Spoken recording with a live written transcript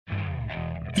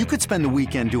You could spend the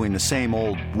weekend doing the same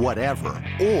old whatever,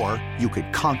 or you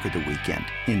could conquer the weekend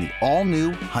in the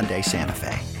all-new Hyundai Santa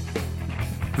Fe.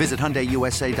 Visit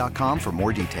HyundaiUSA.com for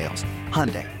more details.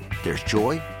 Hyundai, there's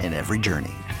joy in every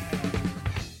journey.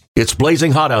 It's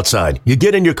blazing hot outside. You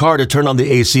get in your car to turn on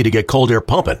the AC to get cold air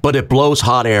pumping, but it blows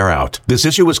hot air out. This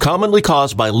issue is commonly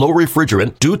caused by low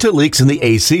refrigerant due to leaks in the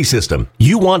AC system.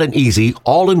 You want an easy,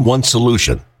 all-in-one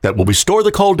solution that will restore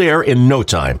the cold air in no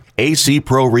time. AC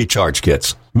Pro Recharge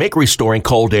Kits make restoring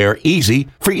cold air easy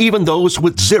for even those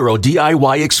with zero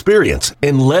DIY experience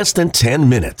in less than 10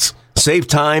 minutes. Save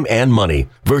time and money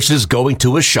versus going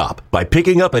to a shop by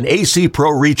picking up an AC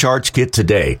Pro Recharge Kit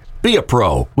today. Be a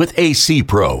pro with AC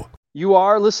Pro. You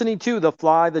are listening to the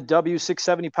Fly the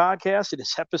W670 podcast. It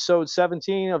is episode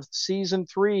 17 of season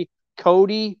 3.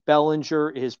 Cody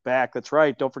Bellinger is back. That's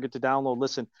right. Don't forget to download,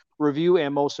 listen, review,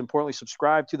 and most importantly,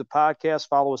 subscribe to the podcast.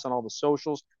 Follow us on all the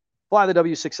socials. Fly the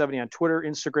W670 on Twitter,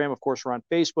 Instagram. Of course, we're on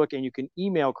Facebook. And you can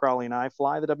email Crowley and I,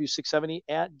 flythew670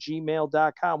 at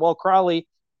gmail.com. Well, Crowley,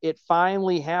 it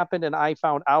finally happened, and I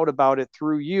found out about it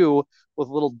through you with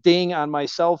a little ding on my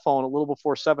cell phone a little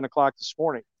before 7 o'clock this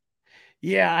morning.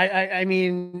 Yeah, I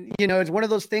mean, you know, it's one of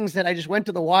those things that I just went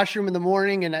to the washroom in the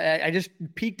morning and I just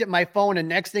peeked at my phone, and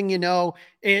next thing you know,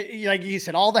 like you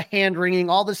said, all the hand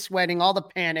wringing, all the sweating, all the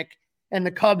panic, and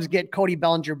the Cubs get Cody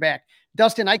Bellinger back.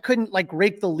 Dustin, I couldn't like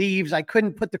rake the leaves. I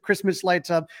couldn't put the Christmas lights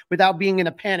up without being in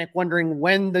a panic, wondering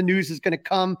when the news is going to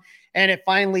come. And it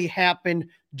finally happened.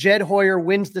 Jed Hoyer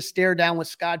wins the stare down with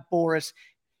Scott Boras.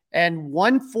 And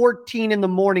 1:14 in the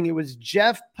morning, it was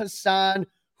Jeff Passan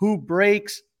who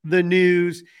breaks the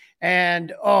news.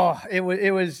 And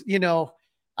it was, you know,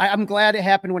 I'm glad it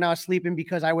happened when I was sleeping,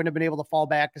 because I wouldn't have been able to fall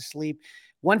back asleep.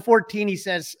 1:14, he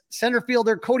says, center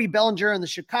fielder Cody Bellinger and the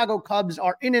Chicago Cubs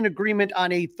are in an agreement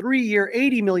on a 3-year,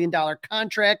 $80 million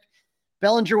contract.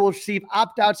 Bellinger will receive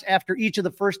opt-outs after each of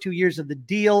the first 2 years of the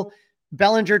deal.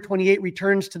 Bellinger, 28,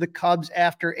 returns to the Cubs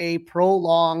after a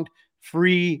prolonged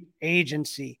free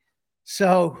agency.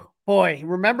 So, boy,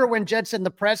 remember when Jed said in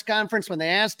the press conference when they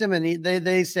asked him, and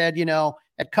they said, you know,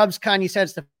 at CubsCon, he said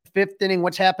it's the 5th inning.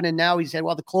 What's happening now? He said,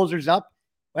 well, the closer's up.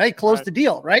 Well, he closed the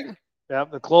deal, right? Yeah,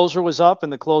 the closer was up,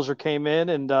 and the closer came in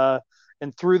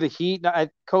and through the heat.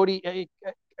 Cody,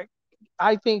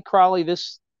 I think, Crowley,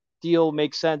 this deal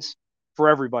makes sense for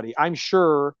everybody. I'm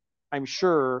sure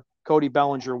Cody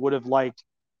Bellinger would have liked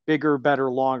bigger, better,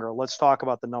 longer. Let's talk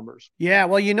about the numbers. Yeah,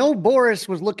 well, you know, Boras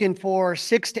was looking for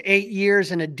 6 to 8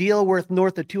 years and a deal worth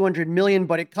north of $200 million,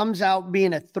 but it comes out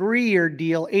being a 3-year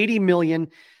deal, $80 million.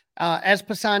 As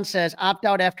Passan says, opt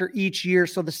out after each year.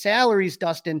 So the salaries,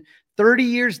 Dustin, 30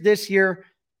 years this year,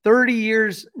 30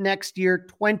 years next year,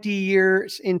 20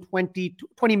 years in 20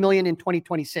 million in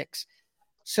 2026.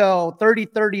 So 30,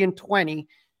 30, and 20.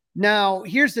 Now,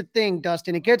 here's the thing,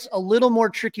 Dustin. It gets a little more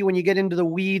tricky when you get into the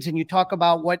weeds and you talk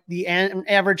about what the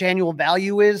average annual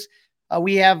value is.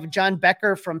 We have John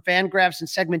Becker from Fangraphs in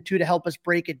segment 2 to help us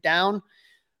break it down.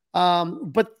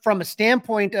 But from a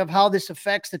standpoint of how this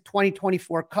affects the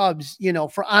 2024 Cubs, you know,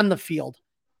 for on the field,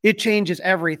 it changes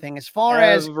everything. As far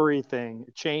as everything,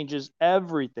 it changes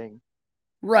everything.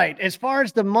 Right. As far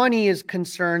as the money is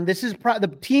concerned, this is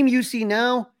the team you see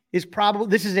now is probably,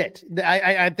 this is it.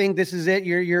 I think this is it.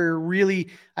 You're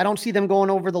really, I don't see them going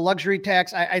over the luxury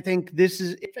tax. I think this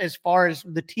is as far as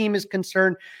the team is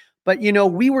concerned. But, you know,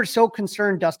 we were so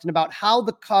concerned, Dustin, about how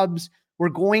the Cubs were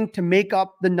going to make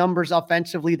up the numbers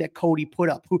offensively that Cody put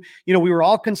up. Who, you know, we were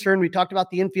all concerned. We talked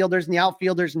about the infielders and the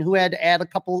outfielders and who had to add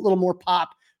a little more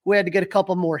pop, who had to get a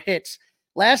couple more hits.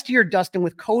 Last year, Dustin,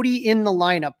 with Cody in the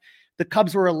lineup, the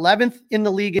Cubs were 11th in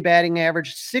the league in batting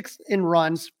average, 6th in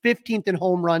runs, 15th in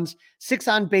home runs,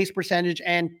 6th on base percentage,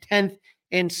 and 10th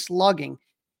in slugging.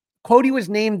 Cody was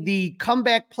named the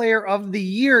comeback player of the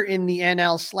year in the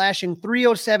NL, slashing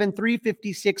 307,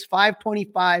 356,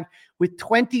 525 with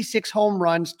 26 home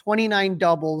runs, 29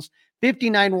 doubles,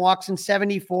 59 walks, and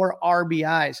 74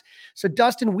 RBIs. So,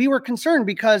 Dustin, we were concerned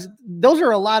because those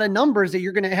are a lot of numbers that you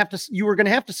were going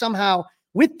to have to somehow,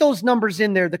 with those numbers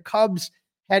in there, the Cubs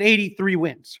had 83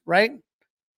 wins, right?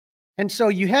 And so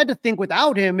you had to think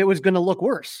without him, it was going to look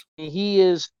worse. He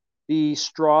is the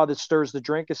straw that stirs the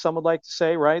drink, as some would like to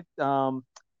say, right?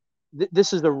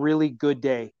 This is a really good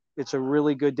day. It's a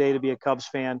really good day to be a Cubs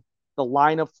fan. The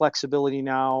lineup flexibility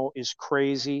now is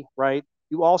crazy, right?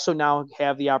 You also now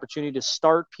have the opportunity to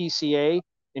start PCA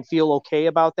and feel okay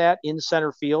about that in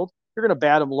center field. You're going to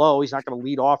bat him low. He's not going to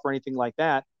lead off or anything like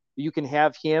that. You can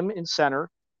have him in center,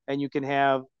 and you can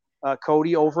have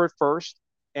Cody over at first.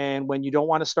 And when you don't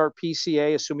want to start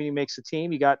PCA, assuming he makes the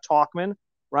team, you got Tauchman,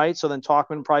 right? So then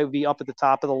Tauchman probably be up at the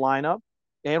top of the lineup.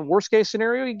 And worst case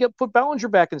scenario, you put Bellinger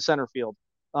back in center field.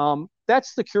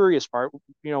 That's the curious part.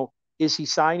 Is he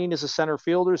signing as a center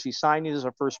fielder? Is he signing as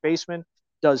a first baseman?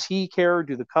 Does he care?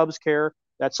 Do the Cubs care?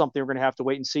 That's something we're going to have to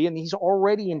wait and see. And he's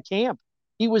already in camp.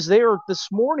 He was there this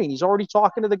morning. He's already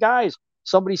talking to the guys.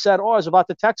 Somebody said, I was about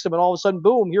to text him, and all of a sudden,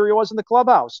 boom, here he was in the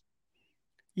clubhouse.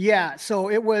 Yeah,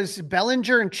 so it was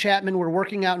Bellinger and Chapman were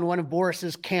working out in one of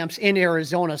Boris's camps in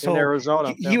Arizona. So in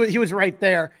Arizona, he was right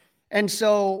there. And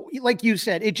so, like you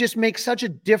said, it just makes such a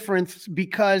difference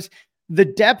because the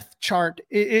depth chart,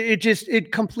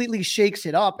 it completely shakes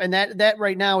it up. And that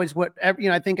right now is what,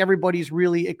 I think everybody's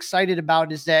really excited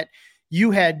about, is that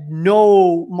you had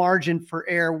no margin for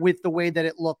error with the way that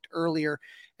it looked earlier.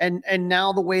 And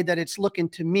now the way that it's looking,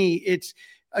 to me, it's,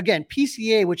 again,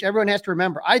 PCA, which everyone has to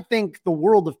remember. I think the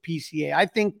world of PCA. I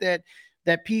think that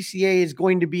PCA is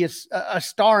going to be a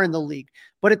star in the league.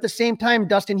 But at the same time,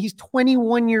 Dustin, he's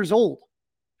 21 years old.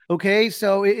 Okay.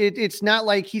 So it's not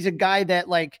like he's a guy that,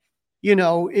 like, he's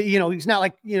not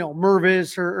like,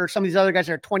 Mervis or some of these other guys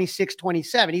that are 26,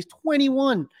 27. He's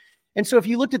 21. And so if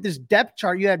you looked at this depth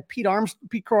chart, you had Pete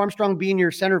Crow Armstrong being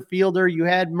your center fielder. You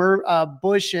had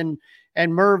Bush and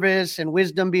Mervis and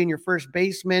Wisdom being your first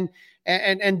baseman.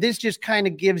 And this just kind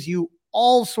of gives you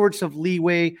all sorts of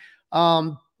leeway.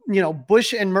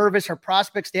 Bush and Mervis are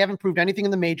prospects. They haven't proved anything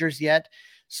in the majors yet.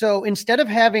 So instead of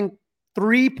having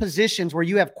 3 positions where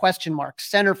you have question marks,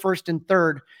 center, first, and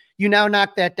third, you now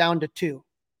knock that down to 2,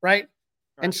 right?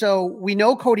 And so we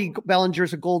know Cody Bellinger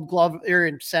is a Gold Glove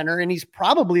in center, and he's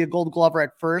probably a Gold Glover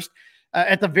at first.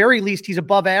 At the very least, he's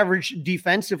above average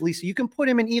defensively. So you can put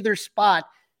him in either spot,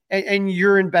 and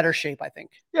you're in better shape, I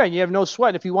think. Yeah, and you have no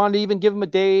sweat. If you wanted to even give him a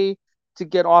day to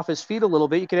get off his feet a little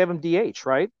bit, you could have him DH,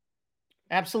 right?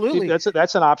 Absolutely.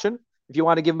 That's an option. If you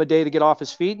want to give him a day to get off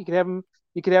his feet, you could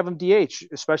have him DH,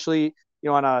 especially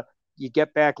you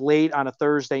get back late on a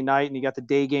Thursday night and you got the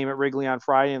day game at Wrigley on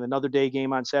Friday and another day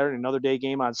game on Saturday, another day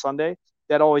game on Sunday.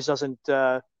 That always isn't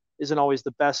always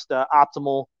the best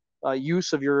optimal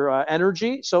use of your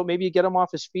energy. So maybe you get him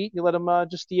off his feet, you let him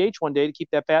just DH one day to keep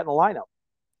that bat in the lineup.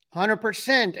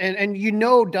 100%.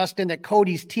 And Dustin, that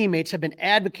Cody's teammates have been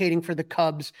advocating for the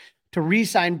Cubs to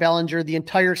re-sign Bellinger the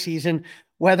entire season,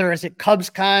 whether it's at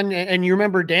CubsCon, and you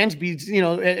remember Dansby's,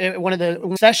 at one of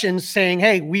the sessions saying,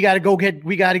 hey, we got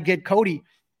to get Cody.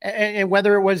 And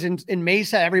whether it was in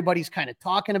Mesa, everybody's kind of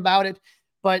talking about it,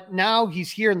 but now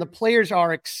he's here and the players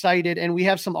are excited. And we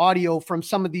have some audio from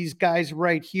some of these guys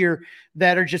right here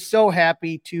that are just so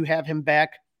happy to have him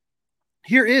back.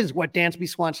 Here is what Dansby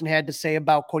Swanson had to say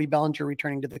about Cody Bellinger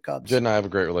returning to the Cubs. Jed and I have a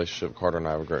great relationship. Carter and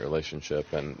I have a great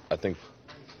relationship. And I think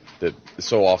that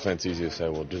so often it's easy to say,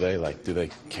 well, do they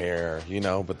care?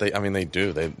 But they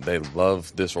do. They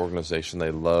love this organization. They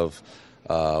love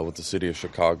what the city of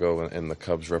Chicago and the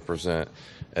Cubs represent.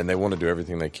 And they want to do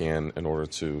everything they can in order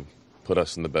to put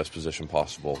us in the best position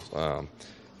possible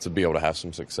to be able to have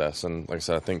some success. And like I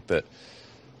said, I think that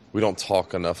we don't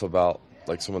talk enough about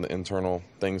like some of the internal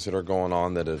things that are going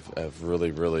on that have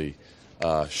really, really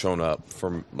shown up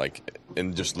from like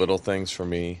in just little things for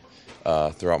me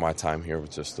throughout my time here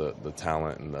with just the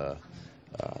talent and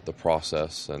the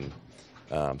process. And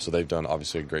so they've done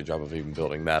obviously a great job of even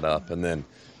building that up. And then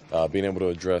being able to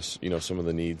address, some of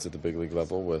the needs at the big league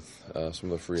level with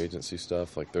some of the free agency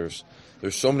stuff. Like there's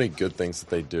so many good things that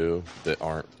they do that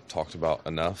aren't talked about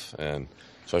enough. And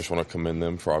so I just want to commend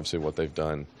them for obviously what they've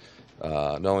done,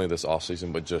 not only this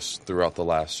offseason, but just throughout the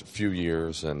last few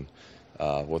years and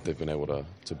what they've been able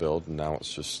to build. And now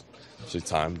it's just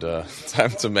time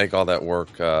to make all that work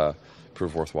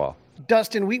prove worthwhile.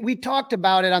 Dustin, we talked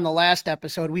about it on the last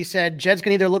episode. We said Jed's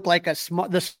going to either look like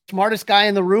the smartest guy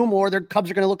in the room, or their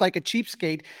Cubs are going to look like a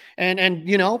cheapskate. And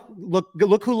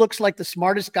look who looks like the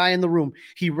smartest guy in the room.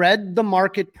 He read the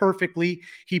market perfectly.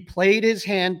 He played his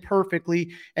hand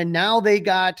perfectly. And now they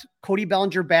got Cody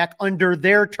Bellinger back under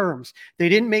their terms. They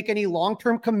didn't make any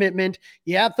long-term commitment.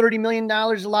 Yeah, $30 million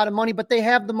is a lot of money, but they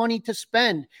have the money to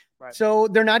spend. Right. So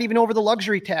they're not even over the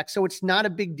luxury tax. So it's not a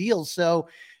big deal. So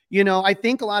I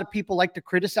think a lot of people like to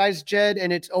criticize Jed,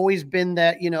 and it's always been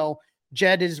that,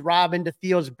 Jed is Robin to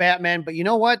Theo's Batman. But you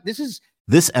know what?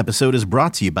 This episode is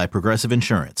brought to you by Progressive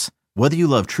Insurance. Whether you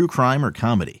love true crime or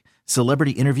comedy,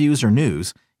 celebrity interviews or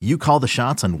news, you call the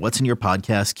shots on what's in your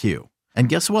podcast queue. And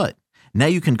guess what? Now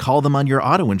you can call them on your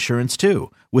auto insurance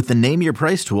too with the Name Your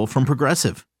Price tool from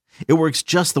Progressive. It works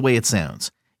just the way it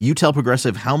sounds. You tell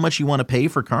Progressive how much you want to pay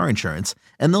for car insurance,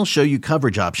 and they'll show you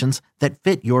coverage options that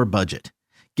fit your budget.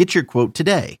 Get your quote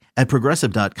today at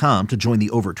Progressive.com to join the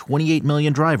over 28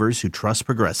 million drivers who trust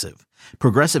Progressive.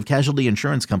 Progressive Casualty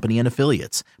Insurance Company and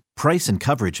Affiliates. Price and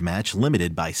coverage match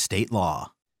limited by state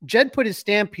law. Jed put his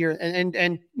stamp here,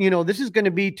 and this is going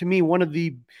to be, to me, one of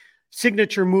the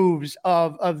signature moves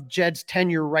of Jed's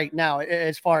tenure right now,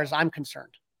 as far as I'm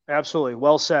concerned. Absolutely.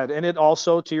 Well said. And it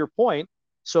also, to your point,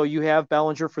 so you have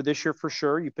Bellinger for this year for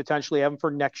sure. You potentially have him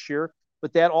for next year,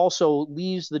 but that also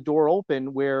leaves the door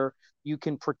open where you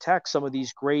can protect some of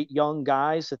these great young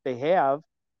guys that they have,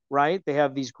 right? They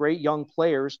have these great young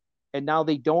players, and now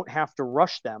they don't have to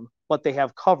rush them, but they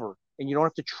have cover, and you don't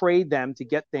have to trade them to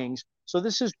get things. So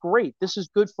this is great. This is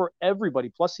good for everybody.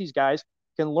 Plus, these guys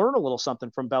can learn a little something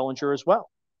from Bellinger as well.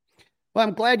 Well,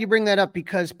 I'm glad you bring that up,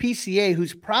 because PCA,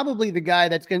 who's probably the guy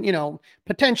that's going to,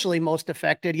 potentially most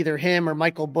affected, either him or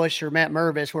Michael Bush or Matt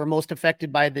Mervis, who are most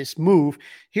affected by this move.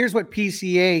 Here's what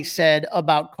PCA said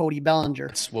about Cody Bellinger.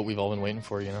 It's what we've all been waiting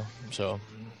for, So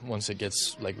once it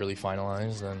gets really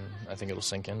finalized, then I think it'll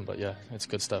sink in. But yeah, it's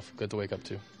good stuff. Good to wake up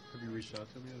to. Have you reached out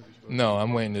to him yet? No,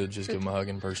 I'm waiting to just give him a hug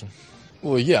in person.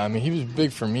 Well, yeah, he was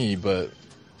big for me, but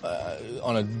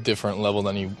on a different level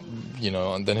than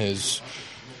than his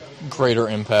greater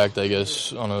impact, I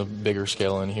guess, on a bigger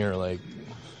scale in here. Like,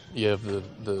 you have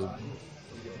the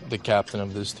captain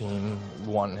of this team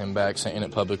wanting him back, saying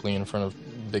it publicly in front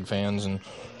of big fans, and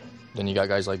then you got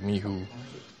guys like me who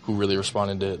really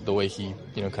responded to the way he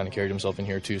kind of carried himself in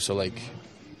here too. So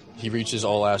he reaches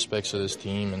all aspects of this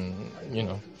team,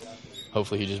 and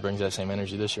hopefully he just brings that same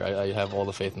energy this year. I have all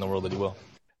the faith in the world that he will.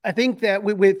 I think that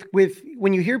with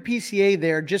when you hear PCA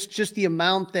there, just the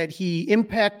amount that he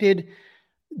impacted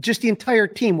just the entire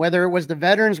team, whether it was the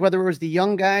veterans, whether it was the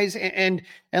young guys. And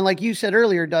like you said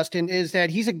earlier, Dustin, is that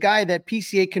he's a guy that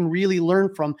PCA can really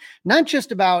learn from, not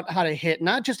just about how to hit,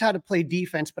 not just how to play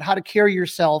defense, but how to carry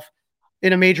yourself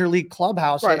in a major league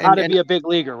clubhouse. Right. How to be a big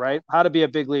leaguer, right? How to be a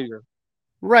big leaguer.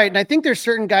 Right. And I think there's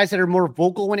certain guys that are more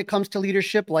vocal when it comes to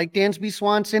leadership, like Dansby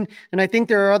Swanson. And I think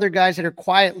there are other guys that are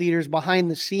quiet leaders behind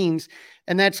the scenes.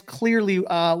 And that's clearly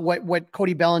what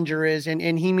Cody Bellinger is.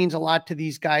 And he means a lot to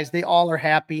these guys. They all are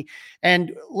happy.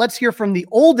 And let's hear from the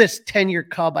oldest tenure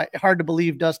Cub. Hard to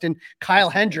believe, Dustin,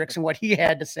 Kyle Hendricks, and what he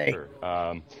had to say.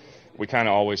 Sure. We kind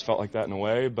of always felt like that in a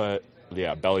way, but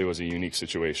yeah, Belly was a unique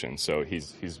situation. So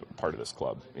he's part of this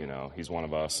club. He's one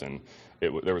of us, and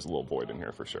there was a little void in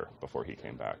here for sure before he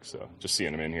came back. So just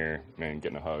seeing him in here, man,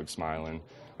 getting a hug, smiling.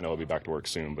 I know he'll be back to work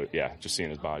soon, but yeah, just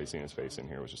seeing his body, seeing his face in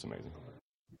here was just amazing.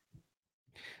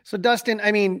 So Dustin,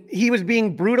 he was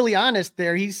being brutally honest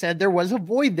there. He said there was a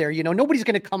void there. Nobody's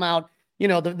going to come out,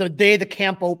 the day the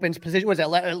camp opens,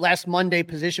 last Monday,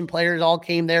 position players all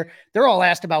came there. They're all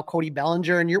asked about Cody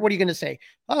Bellinger. And what are you going to say?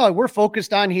 Oh, we're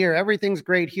focused on here. Everything's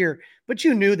great here. But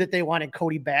you knew that they wanted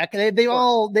Cody back. They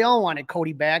all wanted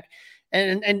Cody back.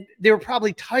 And they were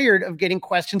probably tired of getting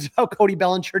questions about Cody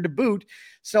Bellinger to boot.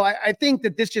 So I think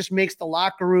that this just makes the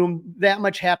locker room that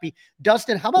much happy.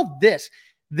 Dustin, how about this?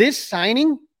 This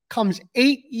signing comes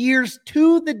 8 years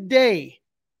to the day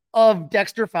of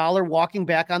Dexter Fowler walking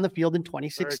back on the field in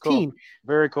 2016.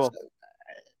 Very cool.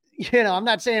 So, I'm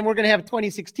not saying we're going to have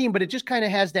 2016, but it just kind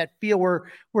of has that feel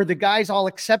where the guys all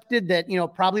accepted that,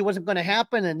 probably wasn't going to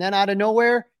happen. And then out of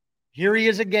nowhere, here he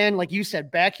is again, like you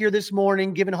said, back here this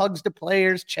morning, giving hugs to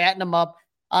players, chatting them up.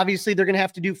 Obviously, they're going to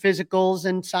have to do physicals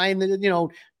and sign the,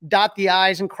 dot the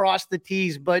I's and cross the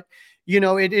T's. But,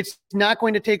 it's not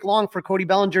going to take long for Cody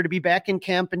Bellinger to be back in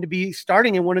camp and to be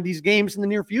starting in one of these games in the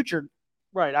near future.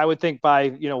 Right. I would think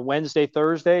by, Wednesday,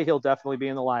 Thursday, he'll definitely be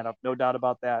in the lineup. No doubt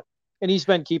about that. And he's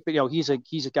been keeping, he's a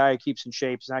guy who keeps in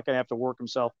shape. He's not going to have to work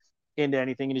himself into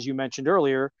anything. And as you mentioned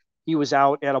earlier, he was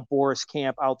out at a Boris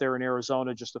camp out there in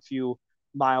Arizona, just a few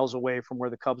miles away from where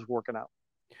the Cubs were working out.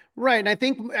 Right. And I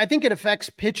think it affects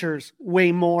pitchers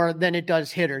way more than it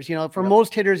does hitters. For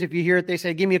most hitters, if you hear it, they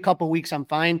say, give me a couple of weeks, I'm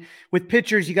fine. With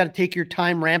pitchers, you got to take your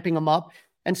time ramping them up.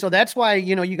 And so that's why,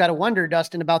 you got to wonder,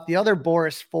 Dustin, about the other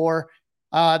Boris four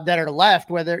that are left,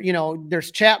 whether,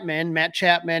 there's Matt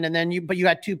Chapman, and then you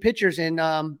got two pitchers in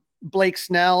Blake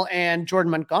Snell and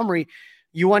Jordan Montgomery.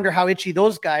 You wonder how itchy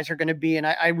those guys are going to be. And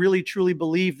I really, truly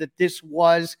believe that this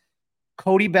was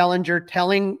Cody Bellinger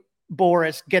telling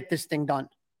Boris, get this thing done.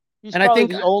 He's probably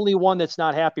the only one that's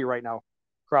not happy right now,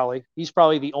 Crowley. He's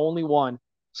probably the only one,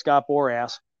 Scott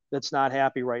Boras, that's not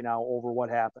happy right now over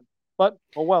what happened. But,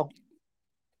 oh well.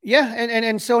 Yeah,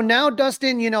 and so now,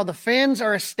 Dustin, the fans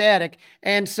are ecstatic.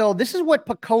 And so this is what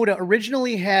Pacoda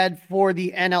originally had for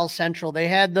the NL Central. They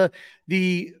had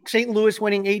the St. Louis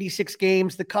winning 86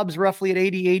 games, the Cubs roughly at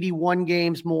 81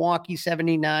 games, Milwaukee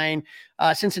 79,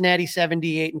 Cincinnati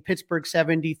 78, and Pittsburgh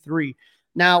 73.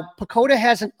 Now, Pacoda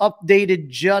hasn't updated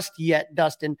just yet,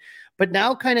 Dustin, but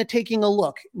now kind of taking a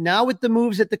look now with the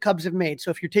moves that the Cubs have made.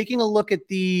 So if you're taking a look at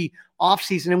the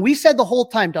offseason, and we said the whole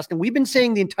time, Dustin, we've been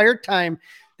saying the entire time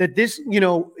that this,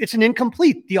 it's an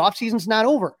incomplete. The offseason's not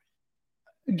over.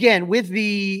 Again, with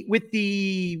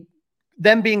them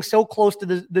being so close to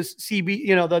the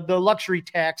CB, the luxury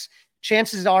tax,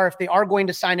 chances are if they are going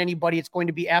to sign anybody, it's going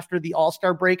to be after the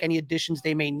All-Star break, any additions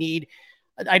they may need.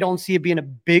 I don't see it being a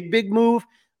big move,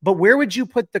 but where would you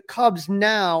put the Cubs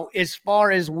now as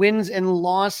far as wins and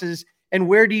losses, and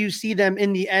where do you see them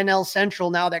in the NL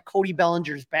Central now that Cody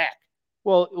Bellinger's back?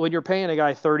 Well, when you're paying a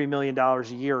guy $30 million a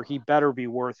year, he better be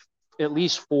worth at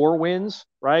least 4 wins,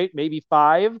 right? Maybe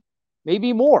 5,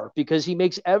 maybe more, because he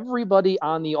makes everybody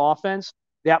on the offense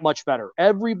that much better.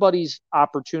 Everybody's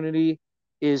opportunity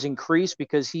is increased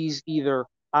because he's either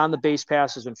on the base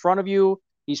passes in front of you,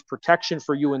 he's protection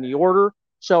for you in the order.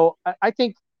 So I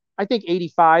think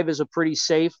 85 is a pretty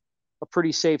safe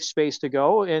space to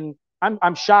go. And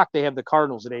I'm shocked they have the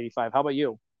Cardinals at 85. How about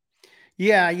you?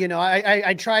 Yeah,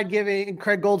 I tried giving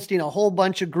Craig Goldstein a whole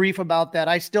bunch of grief about that.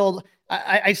 I still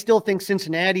think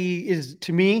Cincinnati is,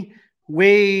 to me,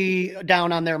 way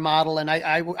down on their model. And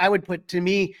I would put, to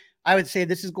me, I would say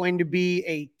this is going to be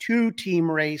a 2-team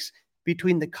race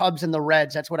between the Cubs and the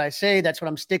Reds. That's what I say. That's what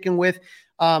I'm sticking with.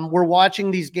 We're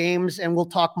watching these games, and we'll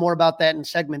talk more about that in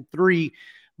segment 3.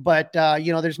 But,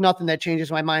 there's nothing that changes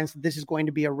my mind that this is going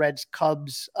to be a Reds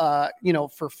Cubs,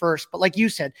 for first. But like you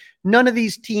said, none of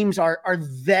these teams are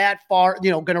that far,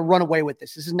 going to run away with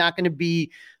this. This is not going to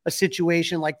be a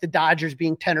situation like the Dodgers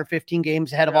being 10 or 15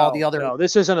 games ahead of all the other. No,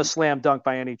 this isn't a slam dunk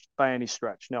by any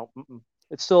stretch. No,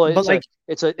 it's still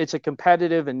it's a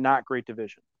competitive and not great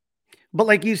division. But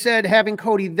like you said, having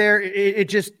Cody there,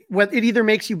 it either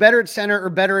makes you better at center or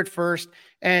better at first.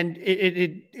 And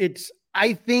it's,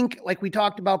 I think, like we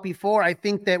talked about before, I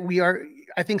think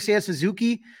Seiya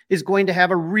Suzuki is going to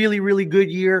have a really, really good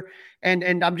year.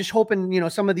 And I'm just hoping,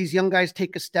 some of these young guys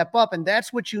take a step up, and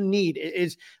that's what you need.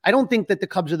 I don't think that the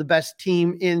Cubs are the best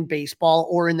team in baseball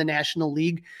or in the National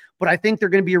League, but I think they're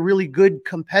going to be a really good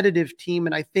competitive team.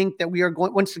 And I think that we are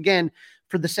going, once again,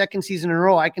 for the second season in a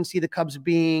row, I can see the Cubs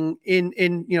being in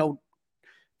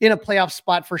a playoff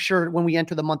spot for sure when we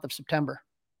enter the month of September.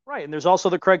 Right. And there's also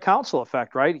the Craig Counsell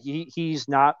effect, right? He's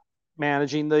not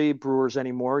managing the Brewers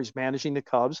anymore. He's managing the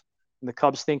Cubs. And the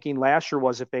Cubs thinking last year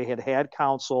was if they had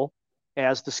Counsell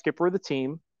as the skipper of the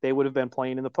team, they would have been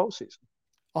playing in the postseason.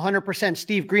 100%.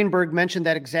 Steve Greenberg mentioned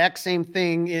that exact same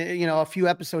thing, a few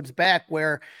episodes back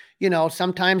where,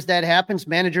 sometimes that happens.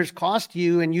 Managers cost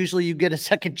you, and usually you get a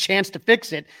second chance to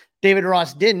fix it. David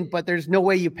Ross didn't, but there's no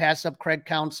way you pass up Craig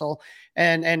Counsell.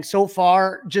 And so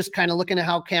far, just kind of looking at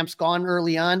how camp's gone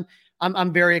early on,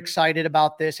 I'm very excited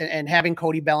about this and having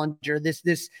Cody Bellinger.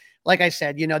 This, like I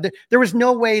said, there was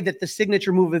no way that the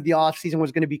signature move of the offseason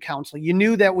was going to be Counsell. You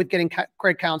knew that with getting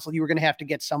Craig Counsell, you were going to have to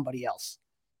get somebody else.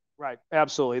 Right.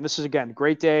 Absolutely. And this is, again, a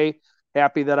great day.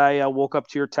 Happy that I woke up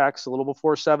to your text a little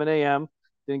before 7 a.m.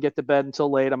 Didn't get to bed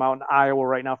until late. I'm out in Iowa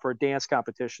right now for a dance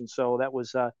competition. So that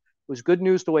was good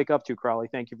news to wake up to, Crowley.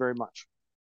 Thank you very much.